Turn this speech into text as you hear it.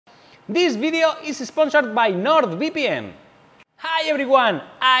This video is sponsored by NordVPN. Hi everyone,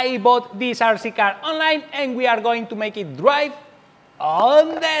 I bought this RC car online and we are going to make it drive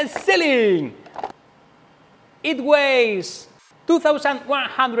on the ceiling. It weighs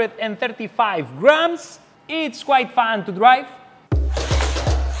 2,135 grams. It's quite fun to drive.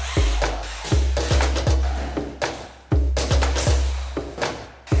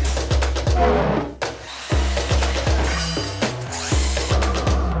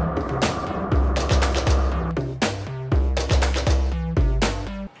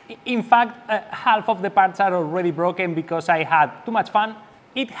 In fact, half of the parts are already broken because I had too much fun.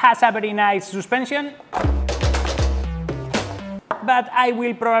 It has a very nice suspension, but I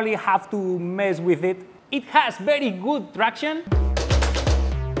will probably have to mess with it. It has very good traction.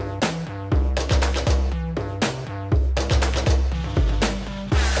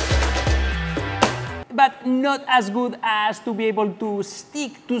 But not as good as to be able to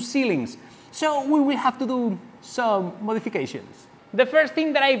stick to ceilings. So we will have to do some modifications. The first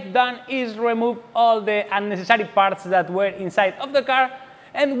thing that I've done is remove all the unnecessary parts that were inside of the car,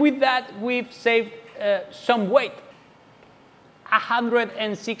 and with that we've saved some weight.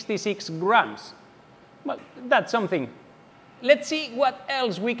 166 grams. Well, that's something. Let's see what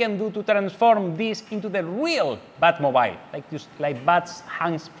else we can do to transform this into the real Batmobile, like Bats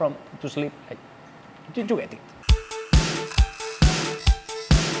hangs to sleep. Did you get it?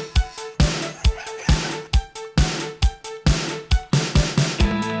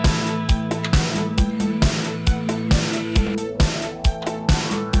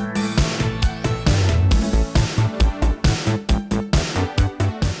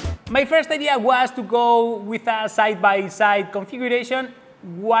 My first idea was to go with a side-by-side configuration,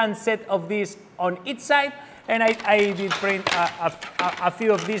 one set of these on each side, and I did print a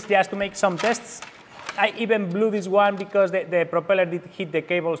few of these just to make some tests. I even blew this one because the propeller did hit the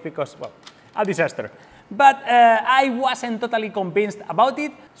cables because, well, a disaster. But I wasn't totally convinced about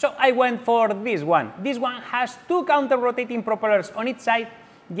it, so I went for this one. This one has two counter-rotating propellers on each side,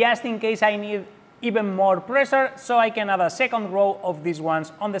 just in case I need even more pressure, so I can add a second row of these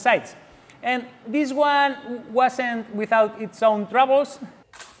ones on the sides. And this one wasn't without its own troubles.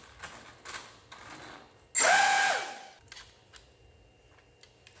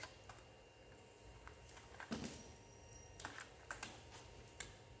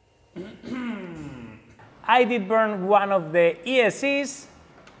 I did burn one of the ESCs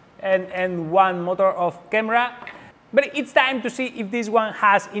and one motor off camera. But it's time to see if this one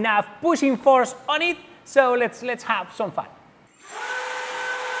has enough pushing force on it, so let's have some fun.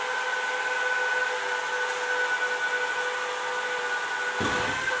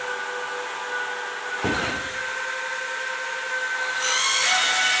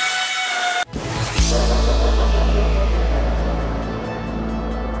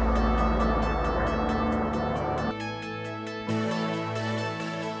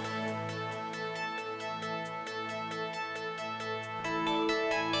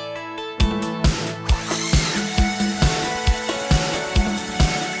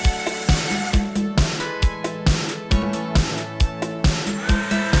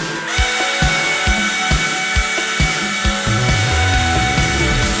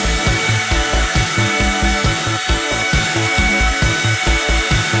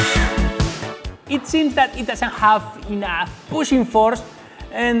 It seems that it doesn't have enough pushing force,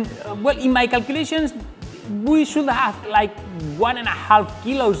 and well, in my calculations we should have like 1.5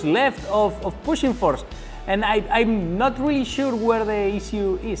 kilos left of pushing force, and I'm not really sure where the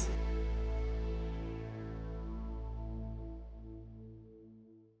issue is.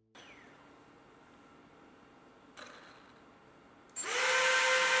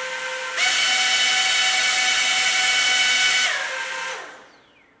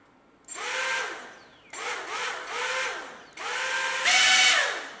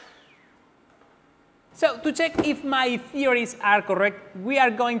 So to check if my theories are correct, we are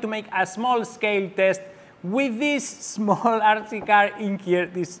going to make a small scale test with this small RC car in here,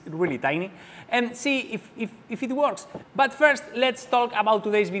 this really tiny, and see if it works. But first, let's talk about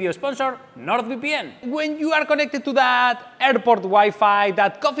today's video sponsor, NordVPN. When you are connected to that airport Wi-Fi,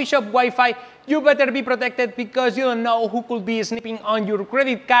 that coffee shop Wi-Fi, you better be protected because you don't know who could be snipping on your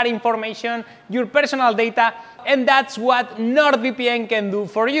credit card information, your personal data, and that's what NordVPN can do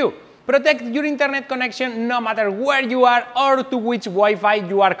for you. Protect your internet connection no matter where you are or to which Wi-Fi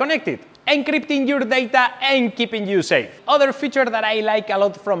you are connected, encrypting your data and keeping you safe. Other feature that I like a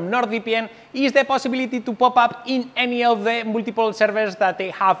lot from NordVPN is the possibility to pop up in any of the multiple servers that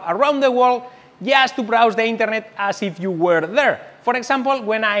they have around the world just to browse the internet as if you were there. For example,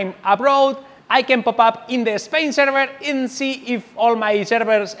 when I'm abroad, I can pop up in the Spain server and see if all my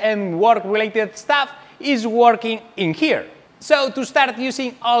servers and work-related stuff is working in here. So to start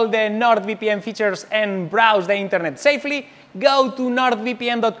using all the NordVPN features and browse the internet safely, go to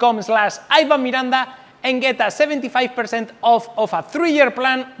nordvpn.com/IvanMiranda and get a 75% off of a 3-year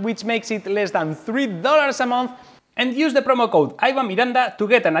plan, which makes it less than $3 a month, and use the promo code IvanMiranda to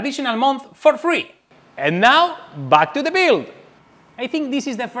get an additional month for free. And now, back to the build. I think this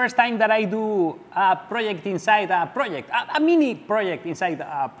is the first time that I do a project inside a project, a mini project inside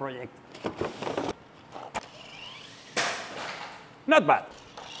a project. Not bad.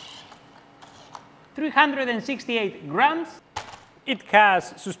 368 grams. It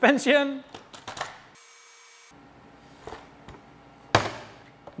has suspension.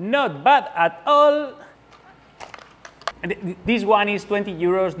 Not bad at all. And this one is 20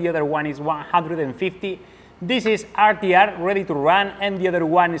 euros, the other one is 150. This is RTR, ready to run, and the other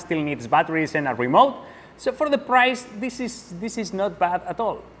one still needs batteries and a remote. So for the price, this is not bad at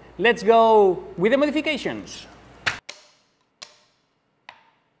all. Let's go with the modifications.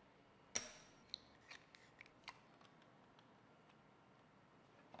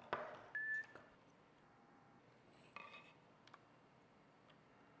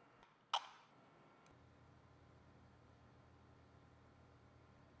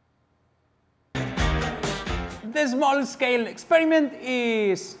 The small-scale experiment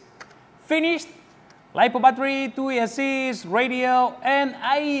is finished. LiPo battery, 2 ESCs, radio, and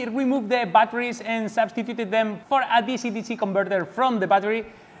I removed the batteries and substituted them for a DC-DC converter from the battery,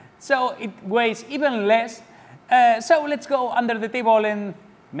 so it weighs even less. So let's go under the table and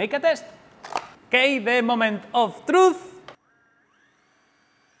make a test. Okay, the moment of truth.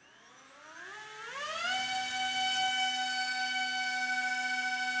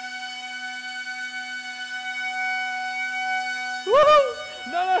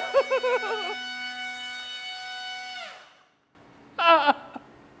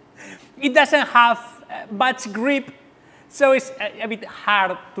 It doesn't have much grip, so it's a bit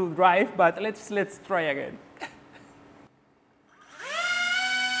hard to drive, but let's try again.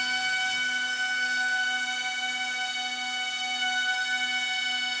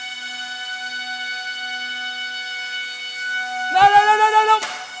 No.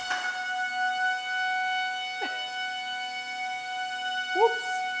 Whoops.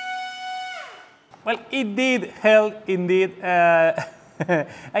 Well, it did help indeed.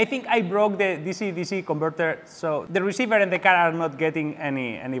 I think I broke the DC-DC converter, so the receiver and the car are not getting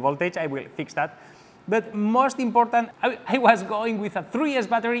any voltage. I will fix that. But most important, I was going with a 3S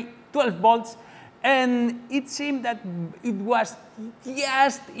battery, 12 volts, and it seemed that it was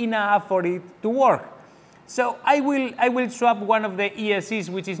just enough for it to work. So I will swap one of the ESCs,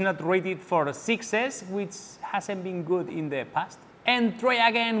 which is not rated for 6S, which hasn't been good in the past, and try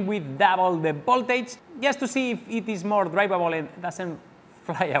again with double the voltage, just to see if it is more drivable and doesn't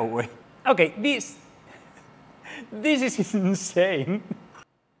fly away. Okay, this is insane.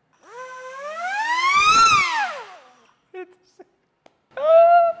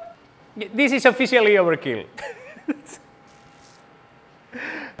 This is officially overkill.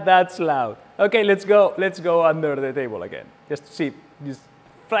 That's loud. Okay, let's go under the table again, just to see if this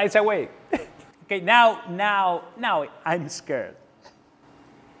flies away. Okay, now I'm scared.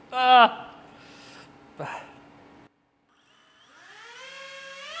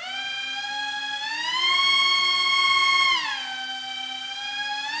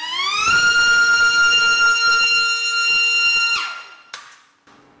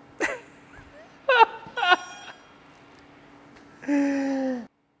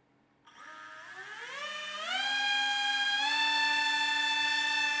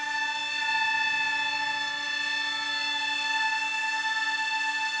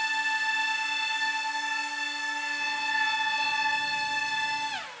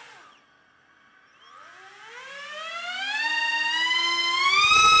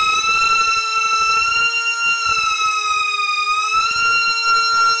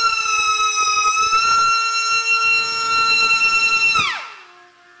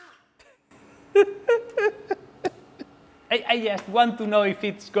 I just want to know if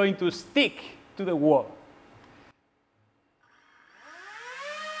it's going to stick to the wall.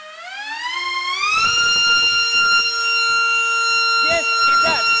 Yes, it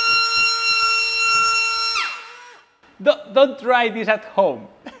does. Don't try this at home,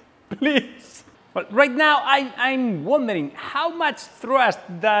 please. Well, right now I'm wondering how much thrust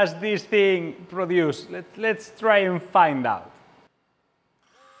does this thing produce? Let's try and find out.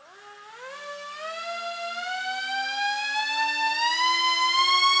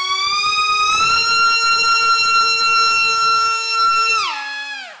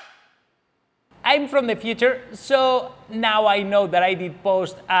 from the future, so now I know that I did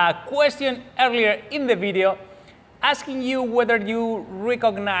post a question earlier in the video asking you whether you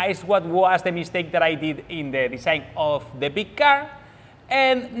recognize what was the mistake that I did in the design of the big car.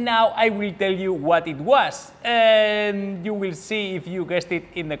 And now I will tell you what it was, and you will see if you guessed it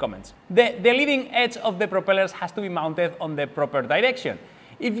in the comments. The leading edge of the propellers has to be mounted on the proper direction.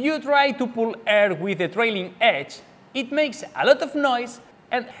 If you try to pull air with the trailing edge, it makes a lot of noise,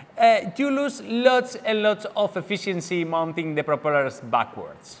 and you lose lots and lots of efficiency mounting the propellers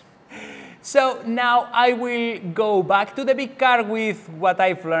backwards. So now I will go back to the big car with what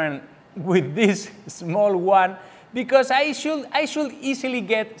I've learned with this small one, because I should easily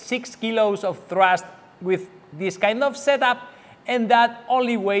get 6 kilos of thrust with this kind of setup, and that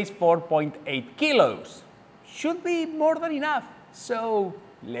only weighs 4.8 kilos. Should be more than enough, so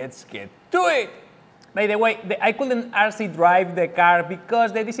let's get to it. By the way, I couldn't RC drive the car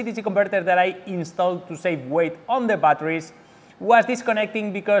because the DC-DC converter that I installed to save weight on the batteries was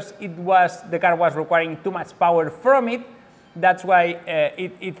disconnecting because the car was requiring too much power from it. That's why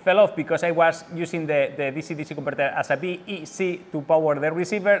it fell off, because I was using the DC-DC converter as a BEC to power the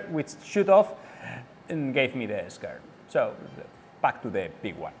receiver, which shut off and gave me the scare. So back to the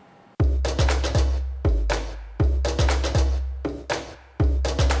big one.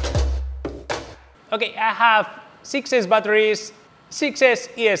 Okay, I have 6S batteries, 6S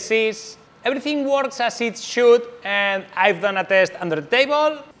ESCs. Everything works as it should, and I've done a test under the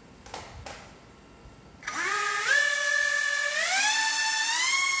table.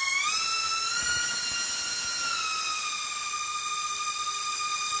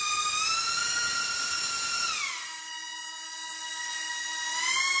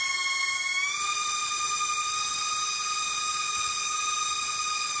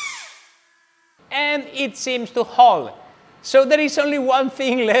 And it seems to hold. So there is only one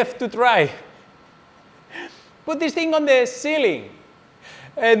thing left to try. Put this thing on the ceiling.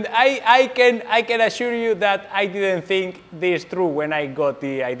 And I can assure you that I didn't think this through when I got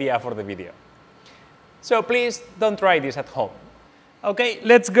the idea for the video. So please don't try this at home. Okay,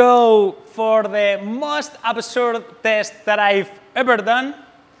 let's go for the most absurd test that I've ever done,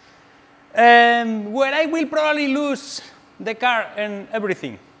 and where I will probably lose the car and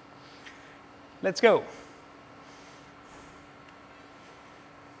everything. Let's go.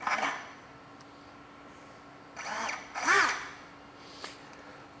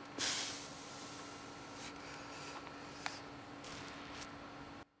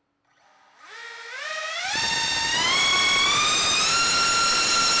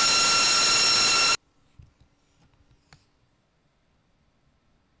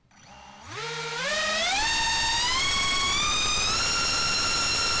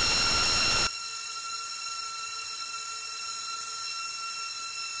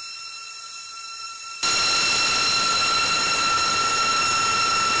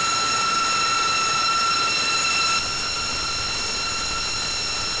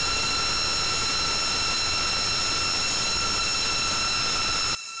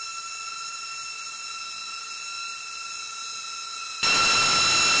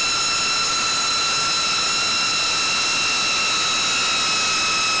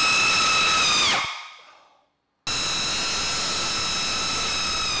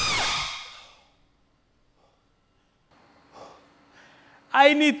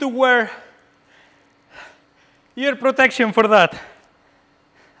 I need to wear ear protection for that.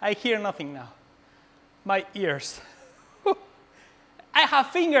 I hear nothing now. My ears. I have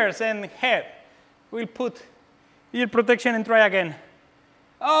fingers and head. We'll put ear protection and try again.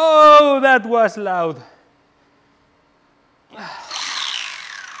 Oh, that was loud.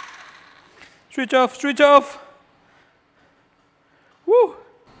 Switch off, switch off. Woo.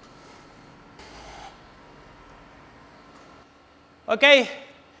 Okay,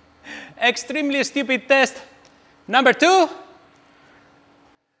 extremely stupid test number 2.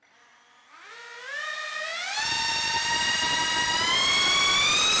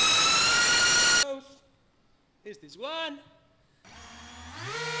 Is this one?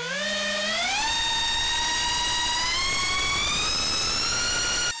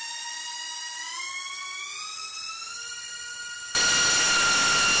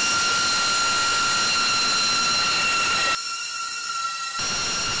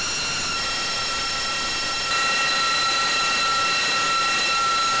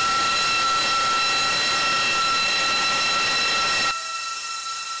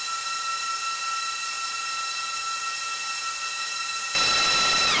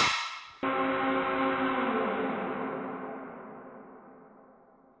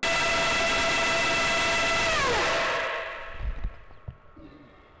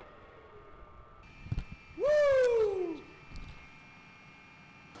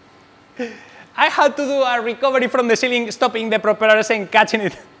 I had to do a recovery from the ceiling, stopping the propellers and catching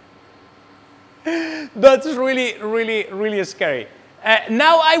it. That's really, really, really scary.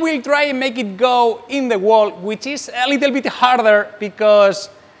 Now I will try and make it go in the wall, which is a little bit harder because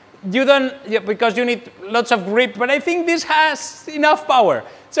you need lots of grip, but I think this has enough power.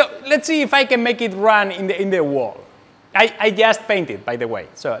 So let's see if I can make it run in the wall. I just painted, by the way,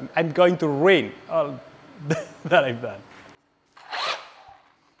 so I'm going to ruin all that I've done.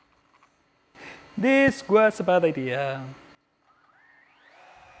 This was a bad idea.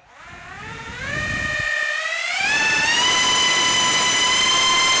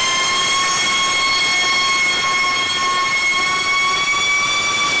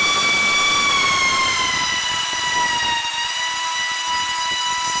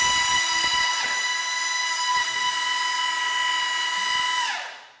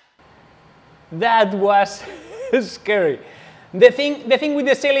 That was scary. The thing with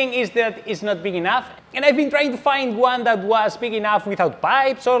the ceiling is that it's not big enough, and I've been trying to find one that was big enough without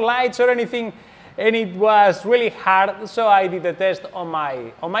pipes or lights or anything, and it was really hard, so I did a test on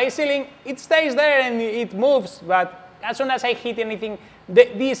my ceiling. It stays there and it moves, but as soon as I hit anything,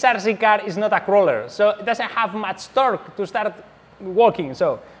 this RC car is not a crawler, so it doesn't have much torque to start walking,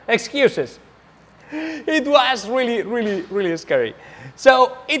 so excuses. It was really, really, really scary.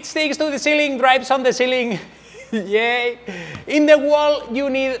 So it sticks to the ceiling, drives on the ceiling. Yay! In the wall, you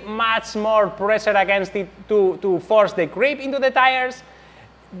need much more pressure against it to force the grip into the tires.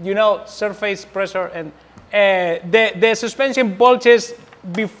 You know, surface pressure, and the suspension bulges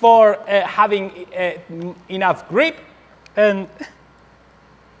before having enough grip, and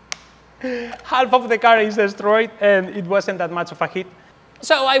half of the car is destroyed, and it wasn't that much of a hit.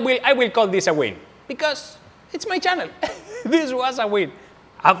 So I will call this a win, because it's my channel. This was a win.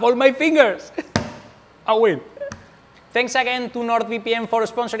 Up all my fingers. A win. Thanks again to NordVPN for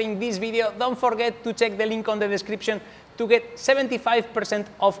sponsoring this video. Don't forget to check the link on the description to get 75%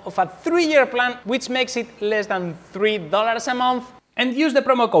 off of a 3-year plan, which makes it less than $3 a month. And use the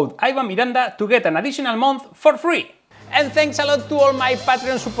promo code Miranda to get an additional month for free. And thanks a lot to all my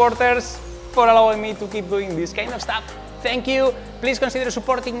Patreon supporters for allowing me to keep doing this kind of stuff. Thank you. Please consider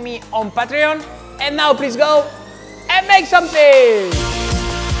supporting me on Patreon. And now please go and make something!